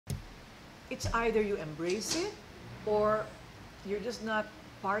it's either you embrace it or you're just not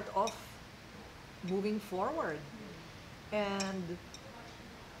part of moving forward. And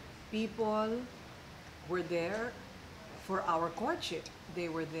people were there for our courtship. They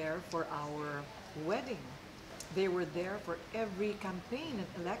were there for our wedding. They were there for every campaign and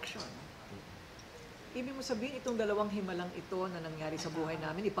election. Ibig mo sabihin, itong dalawang himalang ito na nangyari sa buhay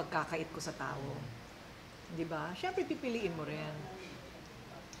namin, ipagkakait ko sa tao. Di ba? Siyempre, pipiliin mo rin.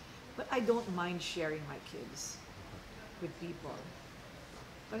 But I don't mind sharing my kids with people.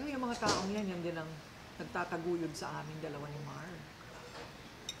 Kasi yung mga taong yan din ang nagtataguyod sa amin dalawa ni Mar.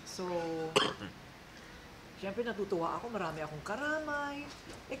 So, siyempre natutuwa ako, marami akong karamay.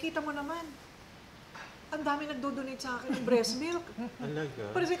 Kita mo naman, ang dami nagdo-donate sa akin ng breast milk. Talaga?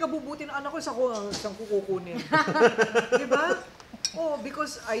 Para sa kabubuti ng anak ko, saan ko kukunin. Diba? Oh,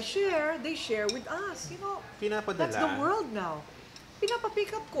 because I share, they share with us. You know, Pinapadala? that's the world now.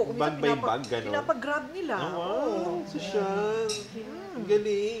 Pinapapick up ko. Bag by bag, gano'n? Pinapag-grab nila. Oh, wow. Social. Ang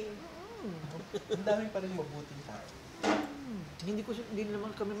galing. Ang dami pa rin mabuting tao. Hindi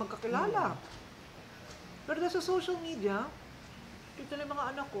naman kami magkakilala. Pero sa social media, ito na yung mga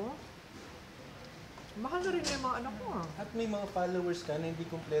anak ko. Mahal na rin yung mga anak ko. At may mga followers ka na hindi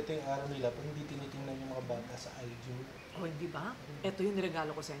kumpleto yung araw nila pag hindi tinitingnan yung mga bata sa IG. O, hindi ba? Ito yung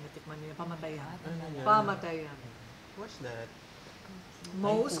niregalo ko sa inyo. Tikman niyo. Pamatayan. Ano yan? Pamatayan. What's that?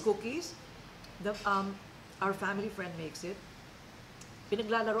 Most cookies. Our family friend makes it.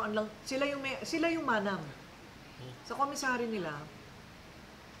 Pinaglalaroan lang. Sila yung manam. Sa komisary nila,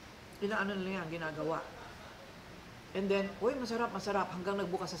 inaano nila yan, ginagawa. And then, uy, masarap, masarap. Hanggang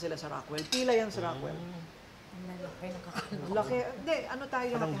nagbukas na sila sa Rockwell. Pila yan sa Rockwell. Ang lalaki ng kakalo. Laki. Hindi, ano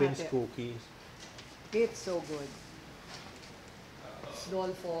tayo Parang hati-hati. Ben's cookies. It's so good.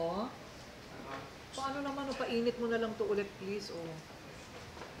 Dolfo. Paano naman, painit mo na lang to ulit, please. Oh.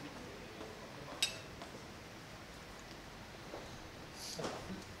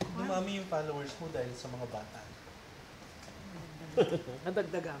 Dumami yung followers mo dahil sa mga bata.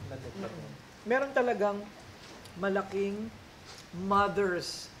 Nadagdagan. Nadagdagan. Meron talagang malaking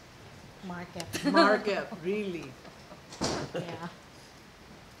mothers Market. really. Yeah.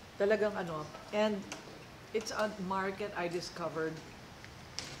 Talagang ano, and it's a market I discovered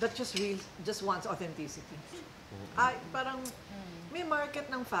that just wants authenticity. Ay, parang may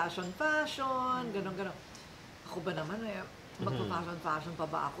market ng fashion, ganon. Ako ba naman magpa-fashion pa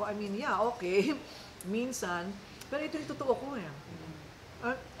ba ako? I mean, yeah, okay, minsan, pero ito yung totoo ko eh.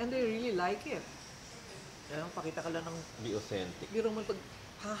 And they really like it. Pakita ka lang ng... Be authentic. Biro mo pag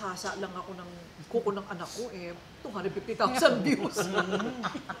hahasa lang ako ng kuko ng anak ko 250,000 views.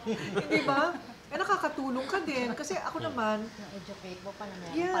 Hindi ba? Nakakatulong ka din. Kasi ako naman... Na-educate mo pa na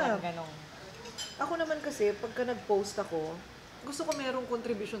meron Yeah. parang ganong... Ako naman kasi, pagka nag-post ako, gusto ko merong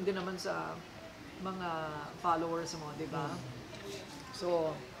contribution din naman sa mga followers mo, di ba?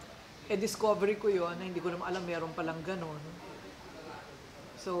 So, discovery ko yon na hindi ko naman alam meron palang ganon.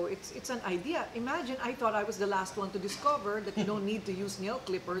 So, it's an idea. Imagine, I thought I was the last one to discover that you don't need to use nail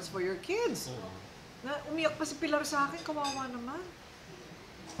clippers for your kids. Na umiyak pa si Pilar sa akin, kawawa naman.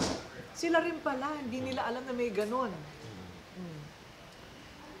 Sila rin pala, hindi nila alam na may ganon.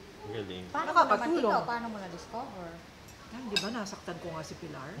 Galing. Paano mo naman Nakakatulong. ikaw? Paano mo na-discover? Di ba nasaktan ko nga si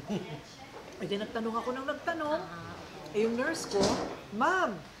Pilar? Di nagtanong ako ng nagtanong. Yung nurse ko,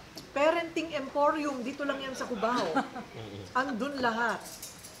 Ma'am, parenting emporium, dito lang yan sa Cubao. Andun lahat.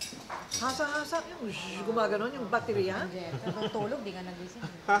 Hasa-hasa, yung gumaganon, yung baterya. Natutulog, di ka nagising.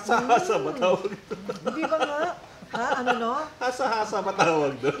 Hasa-hasa ba tawag doon? Di ba nga? Ha? Ano no? Hasa-hasa ba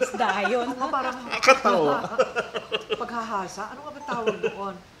tawag doon? Isda yun. Ano parang Nakakatawa. paghahasa? Ano nga ba tawag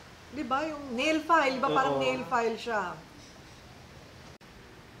doon? Di ba yung nail file? Di ba parang Oo. nail file siya?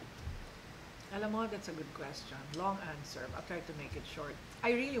 Alam mo, that's a good question. Long answer. I'll try to make it short.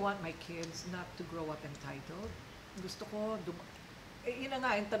 I really want my kids not to grow up entitled. Gusto ko, yun na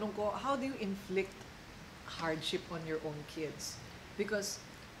nga, yung tanong ko, how do you inflict hardship on your own kids? Because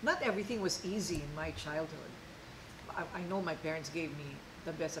not everything was easy in my childhood. I know my parents gave me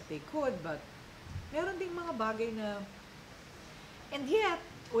the best that they could, but meron ding mga bagay na, and yet,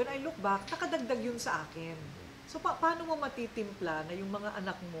 when I look back, nakadagdag yun sa akin. So, paano mo matitimpla na yung mga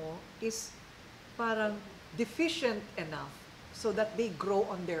anak mo is parang deficient enough so that they grow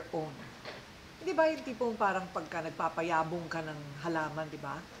on their own? Hindi ba yung tipong parang pagka nagpapayabong ka ng halaman, di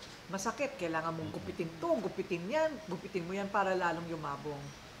ba? Masakit, kailangan mong gupitin to, gupitin mo yan para lalong yumabong.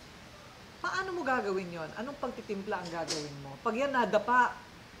 Paano mo gagawin yon? Anong pagtitimpla ang gagawin mo? Pag yan nadapa,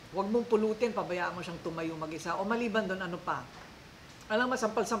 huwag mong pulutin, pabayaan mo siyang tumayo mag-isa. O maliban doon, ano pa? Alam,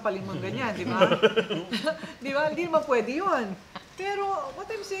 masampal-sampalin mo ganyan, di ba? Di ba? Hindi naman pwede yun. Pero what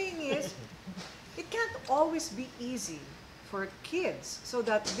I'm saying is, it can't always be easy for kids so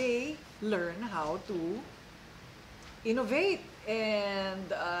that they learn how to innovate and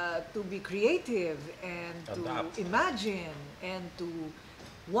to be creative and to Adapt. imagine and to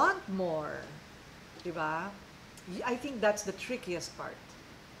want more. Diba? I think that's the trickiest part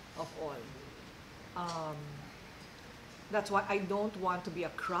of all. That's why I don't want to be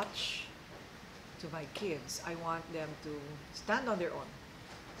a crutch to my kids. I want them to stand on their own.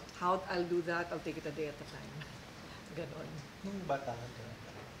 How I'll do that, I'll take it a day at a time. Ganon. Nung bata ka.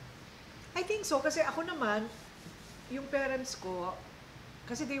 I think so, kasi ako naman, yung parents ko,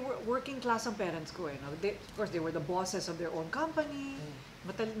 kasi they were working class ang parents ko eh. No? Of course, they were the bosses of their own company,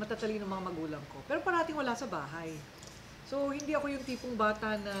 matatalino mga magulang ko. Pero parating wala sa bahay. So, hindi ako yung tipong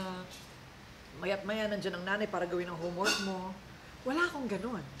bata na maya't maya nandiyan ang nanay para gawin ang homework mo. Wala akong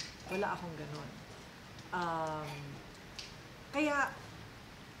ganon. Wala akong ganon. Kaya,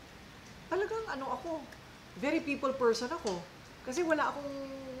 talagang ako, very people person ako. Kasi wala akong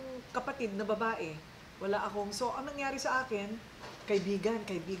kapatid na babae. Wala akong, so ang nangyari sa akin, kaibigan.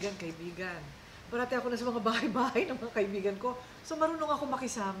 Parati ako na sa mga bahay-bahay ng mga kaibigan ko. So marunong ako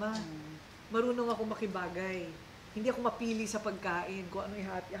makisama. Marunong ako makibagay. Hindi ako mapili sa pagkain. Kung ano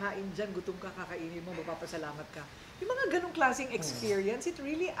ihain dyan, gutom ka, kakainin mo, mapapasalamat ka. Yung mga ganong klaseng experience, it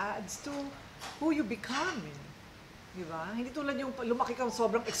really adds to who you become. Diba? Hindi tulad yung lumaki kang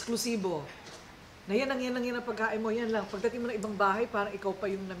sobrang eksklusibo. Na yan ang pagkain mo, yan lang. Pagdating mo na ibang bahay, parang ikaw pa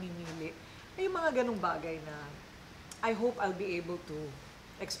yung namimili. Ay yung mga ganong bagay na I hope I'll be able to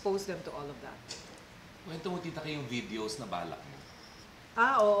expose them to all of that. Kwento mo, tita, kayong videos na balak mo.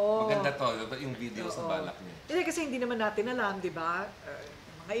 Oo. Maganda to, yung videos na balak niyo. Hindi kasi hindi naman natin alam, di ba?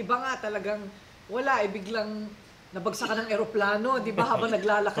 Mga iba nga talagang wala, biglang nabagsakan ng eroplano, di ba? Habang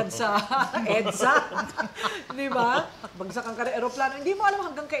naglalakad sa EDSA. Di ba? Bagsakan ka ng eroplano. Hindi mo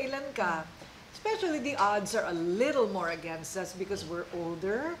alam hanggang kailan ka. Especially the odds are a little more against us because we're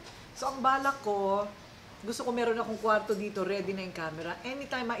older. So ang balak ko, gusto ko meron akong kwarto dito, ready na yung camera.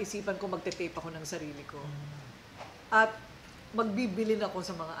 Anytime maisipan ko, magte-tape ako ng sarili ko. At magbibilin ako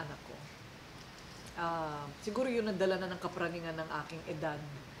sa mga anak ko. Siguro yun ang dala na ng kapraningan ng aking edad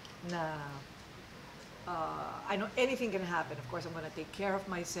na I know anything can happen. Of course, I'm gonna take care of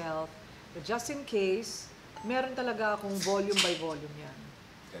myself. But just in case, meron talaga akong volume by volume yan.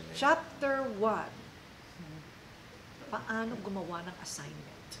 Chapter 1. Paano gumawa ng assignment?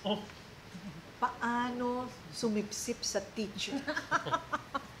 Paano sumipsip sa teacher?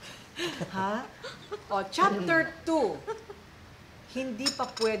 Ha? O, chapter 2. Hindi pa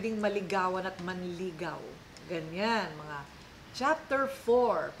pwedeng maligawan at manligaw. Ganyan, mga. Chapter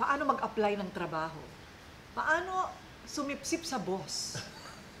 4. Paano mag-apply ng trabaho? Paano sumipsip sa boss?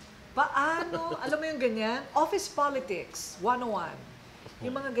 Paano, alam mo yung ganyan? Office politics, 101.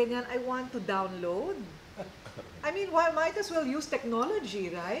 Yung mga ganyan, I want to download. I mean, why might as well use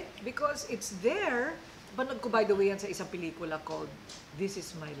technology, right? Because it's there. Panood ko, by the way, yan sa isang pelikula called This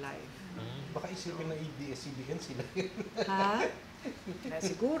Is My Life. Baka isipin na ABS-CBN sila. Ha?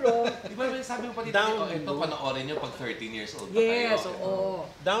 Siguro. Di ba sabi mo pa dito, ito panoorin nyo pag 13 years old pa kayo. Yes, oo.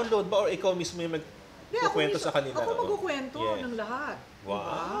 Download ba or ikaw mismo yung magkukwento sa kanila? Ako magkukwento ng lahat.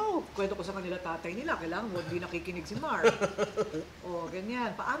 Wow! Diba? Kwento ko sa kanila tatay nila, kailangan mo, hindi nakikinig si Mark. O, ganyan.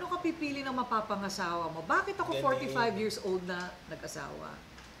 Paano ka pipili ng mapapangasawa mo? Bakit ako 45 years old na nag-asawa?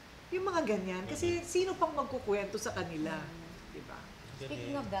 Yung mga ganyan. Kasi sino pang magkukwento sa kanila? Diba?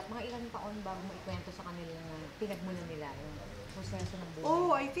 Speaking of that, mga ilang taon bago mo ikwento sa kanila na pinagmulan nila yung proseso ng buhay?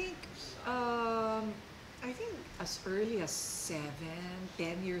 Oh, I think as early as 7,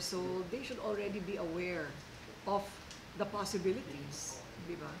 10 years old, they should already be aware of the possibilities,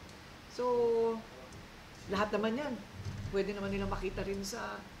 di ba? So, lahat naman yan. Pwede naman nilang makita rin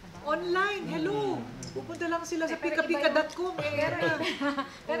sa online. Hello! Pupunta lang sila sa pikapika.com.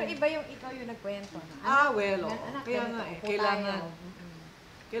 Pero iba yung ikaw yung nagkwento. Well, anak, kaya ganito, nga eh. upo Kailangan. tayo.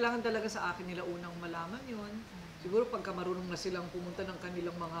 Kailangan talaga sa akin nila unang malaman yun. Siguro pagka marunong na silang pumunta ng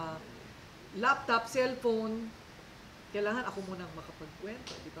kanilang mga laptop, cellphone, kailangan ako munang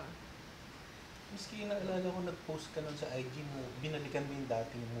makapagkwento, di ba? Miski naalala ko nag-post ka nun sa IG mo, binalikan mo yung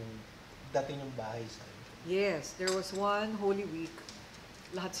dating yung bahay sa iyo. Yes, there was one Holy Week.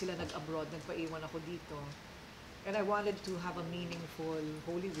 Lahat sila nag-abroad, nagpaiwan ako dito. And I wanted to have a meaningful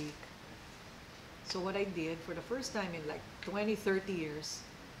Holy Week. So what I did, for the first time in like 20, 30 years,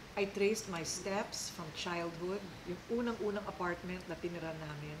 I traced my steps from childhood, yung unang-unang apartment na tinira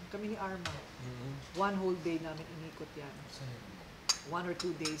namin, kami ni Arma. One whole day namin inikot yan. 1 or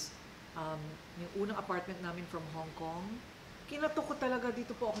 2 days. Yung unang apartment namin from Hong Kong, kinatok ko talaga,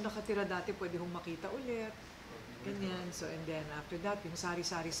 dito po ako nakatira dati, pwede kong makita ulit. Ganyan. So, and then after that, yung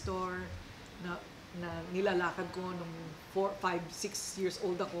sari-sari store na nilalakad ko nung 4, 5, 6 years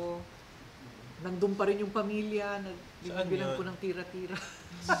old ako. Nandun pa rin yung pamilya, bilang ko ng tira-tira.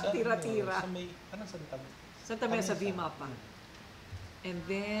 Tira-tira. Sa may, anong Santa Mesa? Santa Mesa, Vima pa. And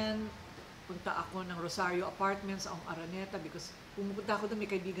then, punta ako ng Rosario Apartments ang Araneta because pumupunta ako doon, may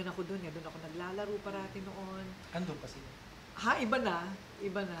kaibigan ako doon. Doon ako naglalaro parati noon. Andun pa sila? Ha, iba na.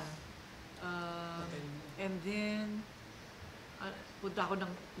 Iba na. And then, punta ako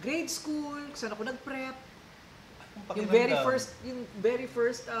ng grade school, saan ako nag-prep. Yung very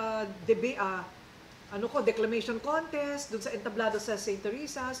first declamation contest doon sa entablado sa St.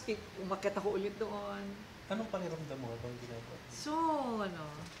 Teresa's, umakyat ako ulit doon. Anong pakiramdam mo habang ginagawa? So,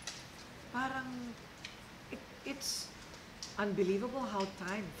 parang it's unbelievable how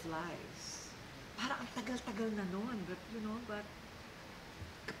time flies. Parang ang tagal-tagal na noon, but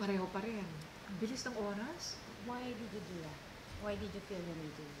pareho pa rin. Ang bilis ng oras. Why did you do that? Why did you feel the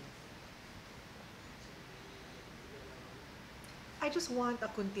need to do that? I just want a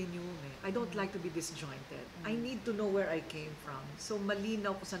continuum I don't like to be disjointed. I need to know where I came from. So,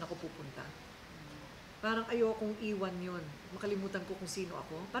 malinaw kung saan ako pupunta. Parang ayokong iwan yun. Makalimutan ko kung sino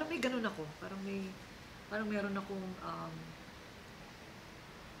ako. Parang may ganun ako. Parang meron akong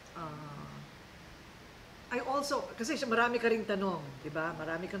I also, kasi marami ka ring tanong, di ba?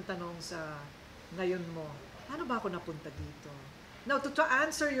 Marami kang tanong sa ngayon mo. Paano ba ako napunta dito? Now, to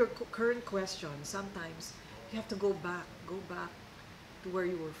answer your current question, sometimes you have to go back to where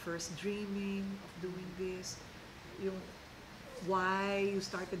you were first dreaming of doing this, yung why you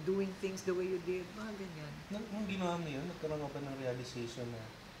started doing things the way you did, mga ganyan. Nung ginawa mo yun, nagkaroon ka pa ng realization na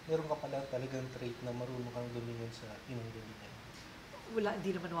meron ka pala talagang trait na marunong kang lumingon sa pinanggalingan. Wala,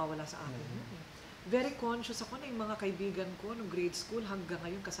 hindi naman nawawala sa akin yun Very conscious ako na yung mga kaibigan ko nung grade school hanggang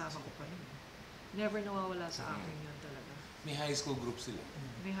ngayon kasama ko pa rin. Never nawawala sa akin yun talaga. May high school group sila.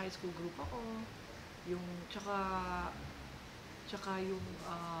 May high school group ako. Yung, tsaka yung,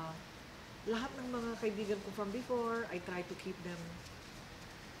 lahat ng mga kaibigan ko from before, I try to keep them.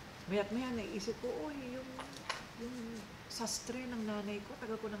 Maya't maya, naisip ko, yung sastre ng nanay ko,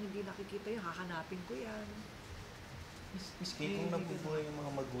 tagal ko nang hindi nakikita yun, hahanapin ko yan. Miski kung nabubuhay yung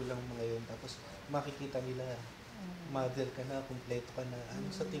mga magulang mo ngayon, tapos makikita nila, mother ka na, kumpleto ka na, ano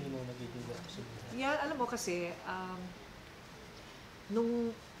sa tingin mo nagiging sa buhay? Yeah, alam mo kasi,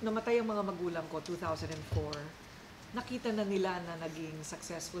 nung namatay ang mga magulang ko, 2004, nakita na nila na naging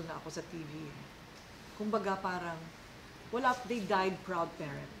successful na ako sa TV. Kumbaga parang, they died proud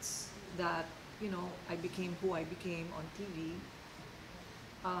parents. That, I became who I became on TV.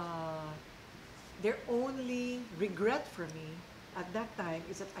 Their only regret for me at that time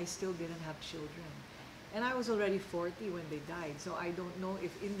is that I still didn't have children. And I was already 40 when they died. So I don't know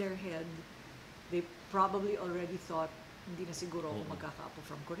if in their head, they probably already thought, hindi na siguro ako magkakaapo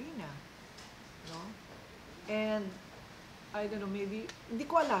from Korina. No? And, I don't know, maybe, hindi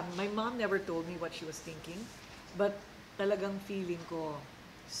ko alam. My mom never told me what she was thinking. But talagang feeling ko,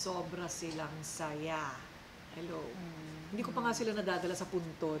 sobra silang saya. Hello. Hindi ko pa nga sila nadadala sa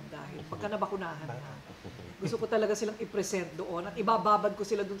puntod dahil pagka nabakunahan na. Gusto ko talaga silang i-present doon at ibababad ko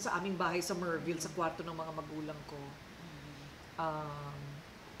sila doon sa aming bahay sa Merville, sa kwarto ng mga magulang ko.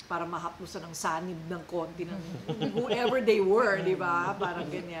 Para mahaplusan ng sanib ng konti ng whoever they were, di ba? Parang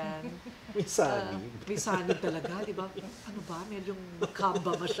ganyan. May sanib. May sanib talaga, di ba? Ano ba? Medyo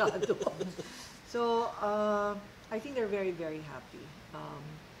kamba masyado. So, I think they're very, very happy.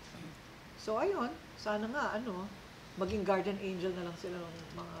 So, ayun. Sana nga, maging guardian angel na lang sila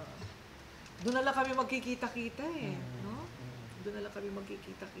ng mga... Doon na lang kami magkikita-kita no? Doon na lang kami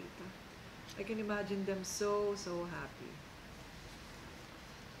magkikita-kita. I can imagine them so, so happy.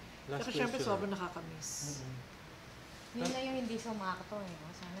 Saka syempre sobrang nakakamiss. Yun na yung hindi sumakto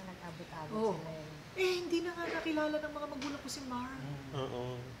Sana nag-abot-abot sila yun. Hindi na nga nakilala ng mga magulang ko si Mar.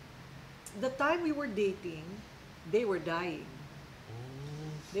 Oo. The time we were dating, they were dying.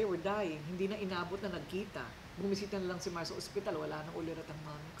 They were dying. Hindi na inabot na nagkita. Bumisita na lang si Mar sa ospital, wala nang ulirat ang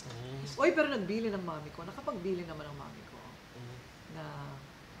mami ko. Oy, pero nagbili ng mami ko. Nakapagbili naman ang mami ko. Na,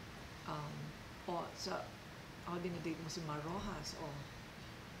 dinadate mo si Mar Rojas.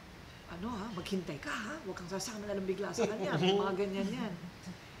 Maghintay ka ha? Huwag kang sasama na lang bigla sa kanya. Mga ganyan yan.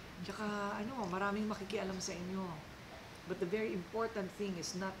 Tsaka, maraming makikialam sa inyo. But the very important thing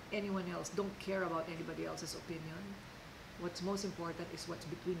is not anyone else. Don't care about anybody else's opinion. What's most important is what's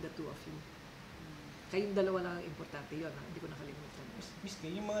between the two of you. Kayong dalawa lang ang importante yun. Hindi ko nakalimutan.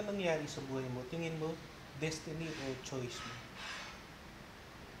 Miski, yung mga nangyari sa buhay mo, tingin mo, destiny o choice mo?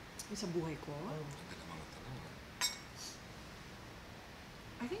 Yung sa buhay ko?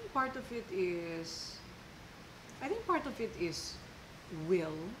 I think part of it is,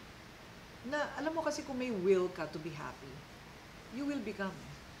 will. Na, alam mo kasi kung may will ka to be happy, you will become.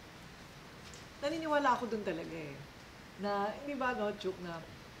 Naniniwala ako dun talaga eh. Na, hindi ba, no, Chuk, na,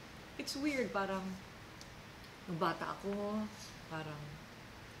 it's weird, parang, nung bata ako, parang,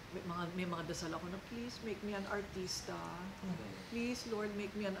 may mga dasal ako na, please make me an artista. Please, Lord,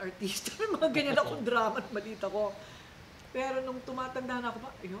 make me an artista. Mga ganyan akong drama at balita ko. Pero nung tumatanda na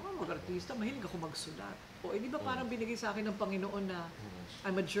ako, mag-artista, mahilig ako magsulat. O, di ba parang binigay sa akin ng Panginoon na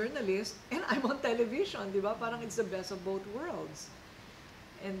I'm a journalist and I'm on television, di ba? Parang it's the best of both worlds.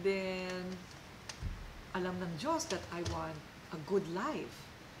 And then, alam ng Diyos that I want a good life.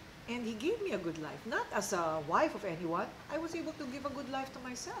 And He gave me a good life. Not as a wife of anyone. I was able to give a good life to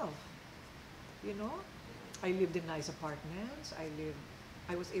myself. You know? I lived in nice apartments.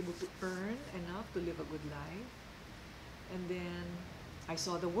 I was able to earn enough to live a good life. And then, I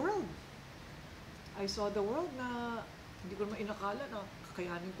saw the world. I saw the world na hindi ko naman inakala na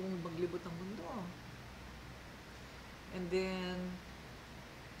kakayanin kong maglibot ng mundo. And then,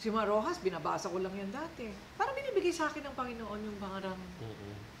 si Marojas, binabasa ko lang yan dati. Parang binibigay sa akin ng Panginoon yung parang...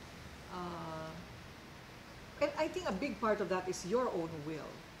 and I think a big part of that is your own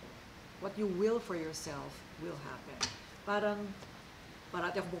will. What you will for yourself will happen. Parang,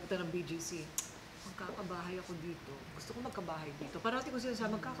 parati ako pupunta ng BGC. Magkakabahay ako dito. Gusto ko magkabahay dito. Parati ko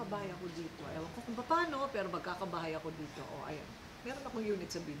sinasabi, magkakabahay ako dito. Ewan ko kung paano, pero magkakabahay ako dito. O, ayan. Meron akong unit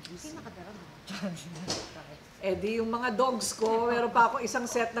sa BGC. Hindi nakatara mo. Eh di, yung mga dogs ko, meron pa ako isang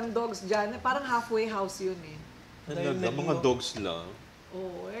set ng dogs dyan. Parang halfway house yun eh. Talaga, mga dogs lang.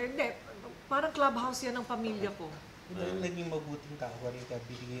 Oo, hindi. Parang clubhouse yan ng pamilya ko. Dahil naging mabuting tao rin ka,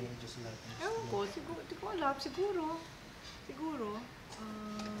 binigay ng Diyos lahat. Ewan ko, hindi ko alam. Siguro.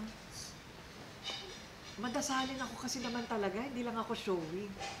 Madasalin ako kasi naman talaga. Hindi lang ako showy.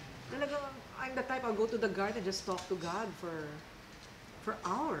 Talagang, I'm the type, I'll go to the garden and just talk to God for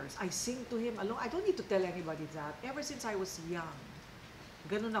hours. I sing to Him alone. I don't need to tell anybody that. Ever since I was young,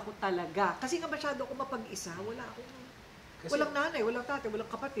 ganun ako talaga. Kasi nga masyado ako mapag-isa. Walang nanay, walang tatay, walang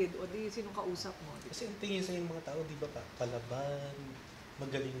kapatid, o di sinong kausap mo. Kasi ang tingin sa mga tao, di ba, palaban,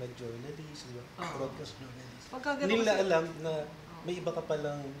 magaling na journalist, di ba? Broadcast journalist. Hindi nila alam na may iba ka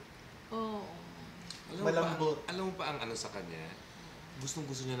palang malambot. Alam mo pa ang ano sa kanya?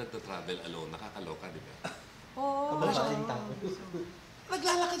 Gustong-gusto niya nagta-travel alone. Nakakaloka, di ba? Oo. Kababaeng tao.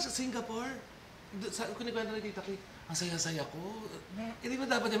 Naglalakad sa Singapore. Kung nagkwento na dito, ang saya-saya ko. Hindi ba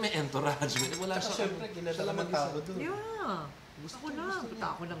dapat may entourage? Wala siya. Siyempre, kilala naman tao doon. Yeah. Ako na. Punta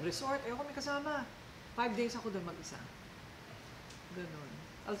ako ng resort. Ayoko may kasama. 5 days ako doon mag-isa. Ganon.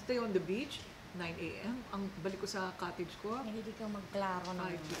 I'll stay on the beach, 9 a.m. Ang balik ko sa cottage ko, Hindi ka magklaro 5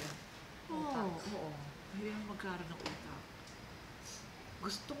 ng p.m. utak. Oo. Hindi ako magkaroon ng utak.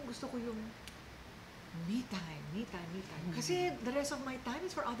 Gusto ko yung me time. Kasi the rest of my time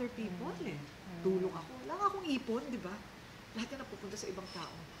is for other people eh. Tulong ako. Wala akong ipon, di ba? Lahat yan napupunta sa ibang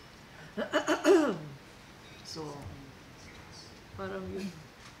tao. So, parang yun.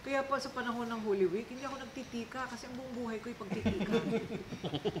 Kaya pa sa panahon ng Holy Week, hindi ako nagtitika kasi ang buong buhay ko ay pagtitika.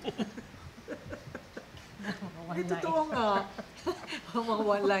 Hindi totoo nga. Ang mga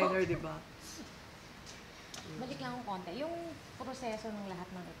one-liner, di ba? Balik lang akong konti. Yung proseso ng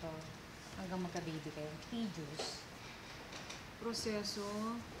lahat ng ito, hanggang magka-baby kayo, tedious. Proseso.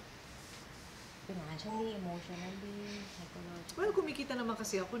 Financially, emotionally, psychologically. Well, kumikita naman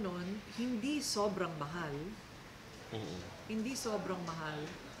kasi ako noon, hindi sobrang mahal. Hindi sobrang mahal.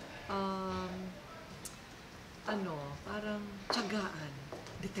 Parang tiyagaan.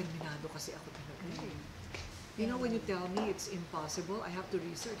 Determinado kasi ako talaga. You know, when you tell me it's impossible, I have to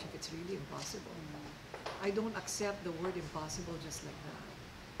research if it's really impossible. I don't accept the word impossible just like that.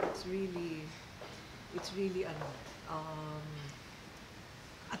 It's really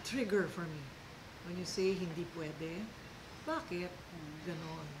a trigger for me. When you say hindi pwede, bakit?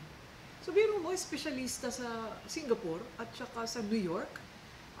 Ganon. So, biro mo, espesyalista sa Singapore at saka sa New York,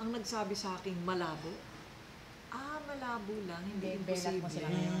 ang nagsabi sa akin, malabo. Malabo lang, hindi Belat mo sila imposible.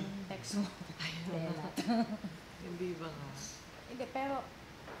 ngayon. Text mo. Belat. Hindi ba nga? Hindi, pero,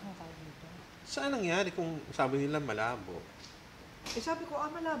 ano tawag dito? Saan nangyari kung sabi nila malabo? Sabi ko,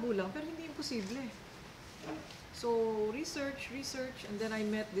 malabo lang, pero hindi imposible. So, research, and then I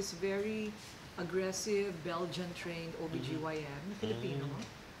met this very aggressive, Belgian-trained OBGYN, Filipino.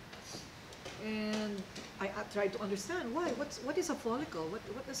 And I tried to understand why. What is a follicle?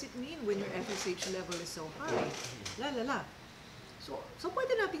 What does it mean when your FSH level is so high? So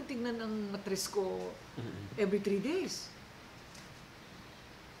pwede nating tingnan ang matris ko every 3 days.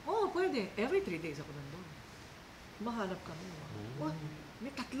 Pwede. Every 3 days ako nandun. Mahanap kami. May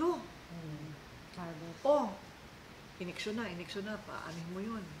 3. Harvest. Oh, iniksyon na, paanin mo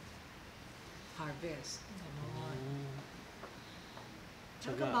yun. Harvest. Ganon.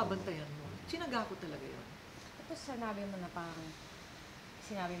 Saan ka babantayan mo? Sinaga ko talaga yun. Tapos sinabi mo na parang,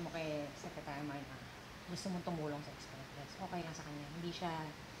 sinabi mo kay Secretary Marna, gusto mong tumulong sa Express. Okay lang sa kanya. Hindi siya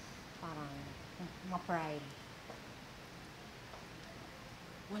parang ma-pride.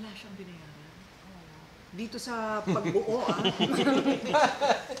 Wala siyang binayaran. Dito sa pagbuo,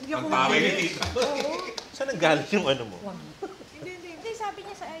 Hindi ako Ang tawag ni humingi. tita. Oo. Saan nanggaling yung ano mo? Hindi. Hindi, sabi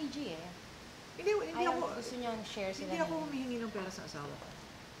niya sa IG eh. Hindi Ayaw, ako, gusto niya share sila. hindi ako humihingi ng pera sa asawa ko.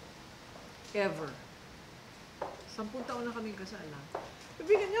 Ever. 10 taon na kaming kasal.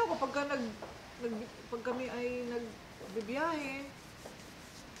 Bibigyan niya ako pag kami ay nagbibiyahe.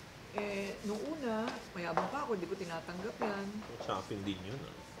 Nung una, mayabang pa ako, hindi ko tinatanggap yan. Shopping din yun.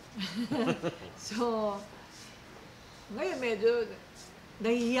 So, ngayon medyo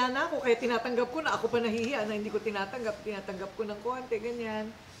nahihiya na ako, kaya tinatanggap ko na. Ako pa nahihiya na hindi ko tinatanggap ko ng konti,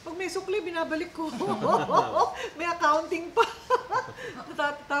 ganyan. Pag may sukli, binabalik ko. May accounting pa.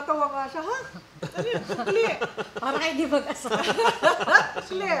 Tatawa nga siya, ha? Ano yun? Sukli. Para kayo di mag-asawa.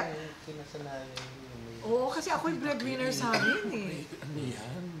 Sukli. Kinasanayan yun. Oo, kasi ako yung breadwinner sa amin eh. Ano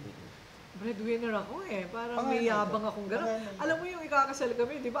yan? Breadwinner ako eh. Parang may yabang akong gano'n. Alam mo yung ikakasal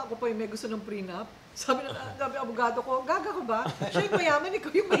kami, di ba? Ako pa yung may gusto ng prenup. Sabi ng abogado ko, gaga ko ba? Siya yung mayaman,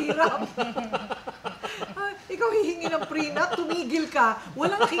 ikaw yung mahirap. Ikaw hihingi ng prenup, tumigil ka.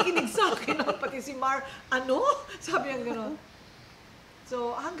 Walang nakikinig sa akin. Pati si Mar, ano? Sabi yung gano'n.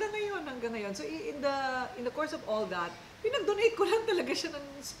 So, hanggang ngayon. So, in the course of all that, pinag-donate ko lang talaga siya ng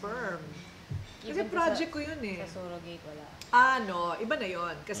sperm. Kasi Even project ko yun eh. Sa surrogate, wala. Iba na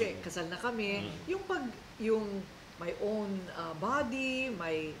yon kasi kasal na kami. Yung my own body,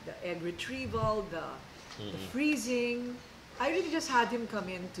 the egg retrieval, the freezing, I really just had him come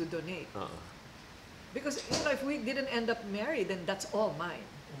in to donate. Because if we didn't end up married, then that's all mine.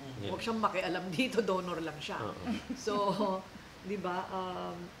 Yeah. Huwag siyang makialam dito, donor lang siya. So, di ba?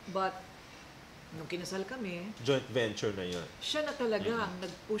 But nung kinasal kami, Joint venture na yun. siya na talaga ang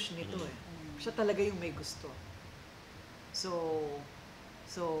nag-push nito eh. Siya talaga yung may gusto. So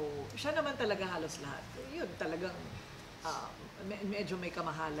siya naman talaga halos lahat. Yun talagang medyo may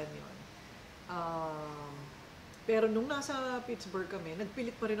kamahalan yun. Pero nung nasa Pittsburgh kami,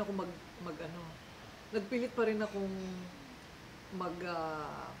 nagpilit pa rin ako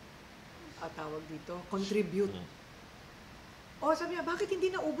tawag dito, contribute. Sabi niya, bakit hindi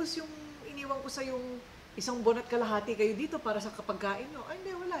naubos yung iniwan ko sa yung 1 buwan at kalahati kayo dito para sa kapagkain, no? Ay,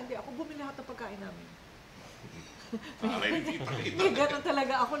 hindi, wala. Hindi. Ako bumili lahat ng pagkain namin. Alay ni tita. Hindi, ganun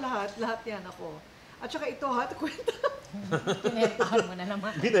talaga ako lahat. Lahat yan ako. At saka ito, kwenta. Pinentahan mo na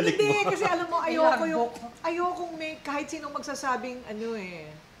naman. Binalik Hindi, mo. kasi alam mo, ayokong may kahit sinong magsasabing,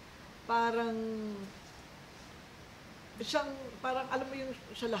 parang alam mo yung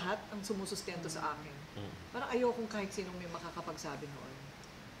siya lahat ang sumusustento sa akin. Parang ayokong kahit sinong may makakapagsabi noon.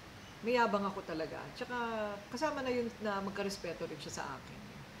 Mayabang ako talaga. Tsaka kasama na yun na magkarespeto rin siya sa akin.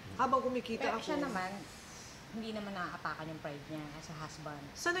 Habang kumikita Pero ako. siya naman, hindi naman nakakapakan yung pride niya as a husband.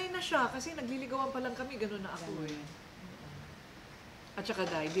 Sanay na siya kasi nagliligawan pa lang kami, gano'n na ako eh. At saka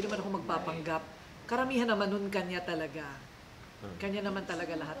dahil, hindi naman ako magpapanggap. Karamihan naman nun kanya talaga. Kanya naman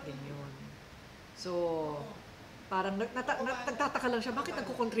talaga lahat din yun. So, parang nagtataka lang siya, bakit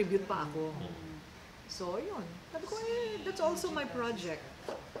nagko-contribute pa ako? So, yun. Sabi ko, that's also my project.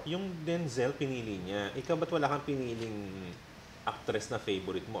 Yung Denzel, pinili niya. Ikaw ba't wala kang piniling actress na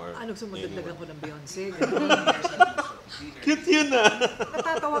favorite mo? Or Sumudagdagan ko ng Beyonce. Cute yun ah!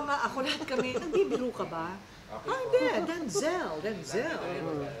 Natatawa nga ako, lahat kami, nagbibiro ka ba? Hindi, Denzel.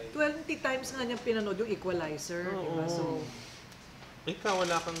 20 times nga niyang pinanood yung Equalizer. Diba? So, Ikaw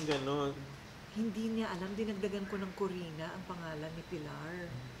wala kang gano'n. hindi niya alam, dinagdagan ko ng Korina ang pangalan ni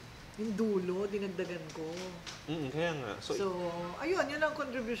Pilar. Yung dulo, dinagdagan ko. Kaya nga. So, Ayun, yun ang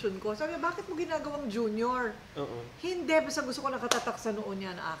contribution ko. Sabi niya, bakit mo ginagawang junior? Hindi, basta gusto ko nakatatak sa noon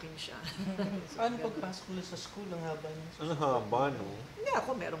niya na akin siya. Paano pagpasok nila sa school? Ang haba niya. ang haba, no? Hindi ako,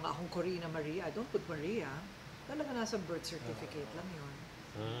 meron nga akong Corina Maria. I don't put Maria. Talaga nasa birth certificate lang yun.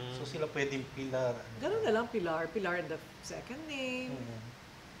 So sila pwedeng Pilar. Ganun na lang, Pilar. Pilar in the second name.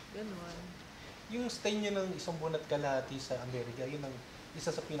 Ganun. Yung stay niyo ng 1 buwan at kalahati sa Amerika, yun ang isa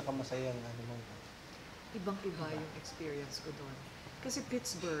sa pinakamasayang Ibang-iba yung experience ko doon. Kasi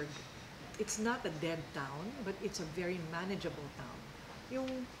Pittsburgh, it's not a dead town, but it's a very manageable town.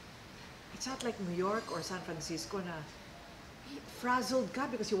 It's not like New York or San Francisco na frazzled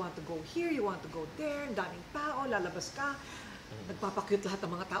ka because you want to go here, you want to go there, daming tao, lalabas ka, nagpapakyut lahat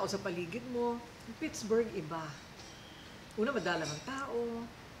ng mga tao sa paligid mo. In Pittsburgh, iba. Una, madalang ang tao,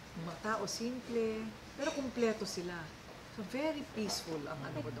 mga tao simple, pero kumpleto sila. So, very peaceful ang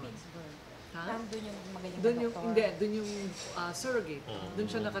ano ko doon. Pittsburgh. Ha? Doon yung magaling Doon na yung, doktor. hindi, doon yung surrogate. Doon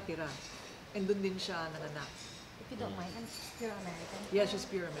siya nakatira. And doon din siya nanganak. If you don't mind, I'm pure American. Yeah, she's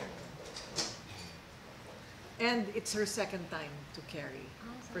pure American. And it's her second time to carry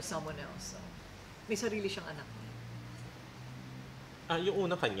for someone else. So, may sarili siyang anak.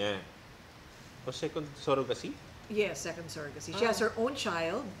 Yung una kanya. O second surrogacy? Yes, second surrogacy. She has her own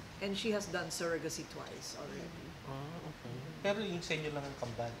child and she has done surrogacy twice already. Okay. Pero yung sa inyo lang ang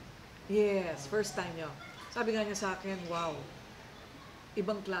kambal. Yes, first time niya. Sabi nga niya sa akin, wow,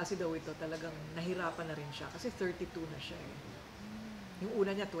 ibang klase daw ito. Talagang nahirapan na rin siya. Kasi 32 na siya eh. Yung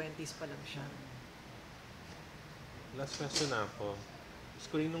una niya, 20s pa lang siya. Last question na ako.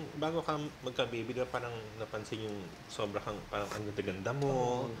 Screen nung bago ka magka-baby, diba parang napansin yung sobra kang parang ang ganda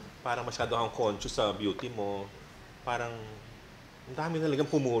mo, parang masyado kang conscious sa beauty mo, parang ang dami talagang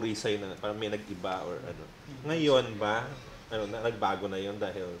pumuri sa'yo na parang may nag-iba or ano. Ngayon ba, nagbago na yon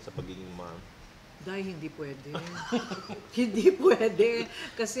dahil sa pagiging mom? Dahil hindi pwede. Hindi pwede.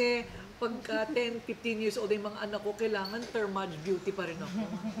 Kasi pagka 10, 15 years old yung mga anak ko, kailangan thermage beauty pa rin ako.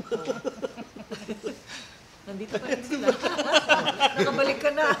 Nandito pa rin sila. Nakabalik ka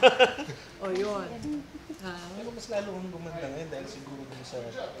na. O yun. Pero mas lalo kong gumanda ngayon dahil siguro dun sa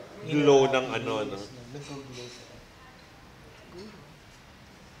Glow ng ano, no? Nag-glow siya.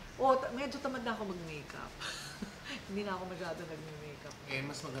 Medyo tamad na ako mag-makeup. Hindi na ako masyado nag-makeup.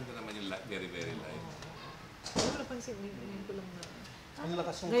 Mas maganda naman yung very, very light. Ano napansin, ngayon ko lang na. Ang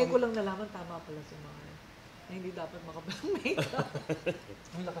lakas ng Ngayon ko lang nalaman, tama pala si Mara. Na hindi dapat makapag-makeup.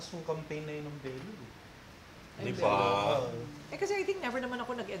 ang lakas ng campaign na yun ng Belly. Di ba? Kasi I think never naman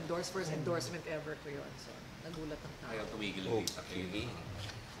ako nag-endorse. First endorsement ever ko yun. So, nagulat ng tao. Ayaw tumigil yung data Okay.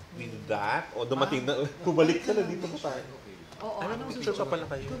 With that, o dumating na, bumalik ka na dito pa tayo. Okay. Oo, Ano ano nang susunod pa pala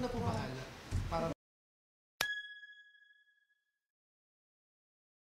kayo? Ikaw na po bahala.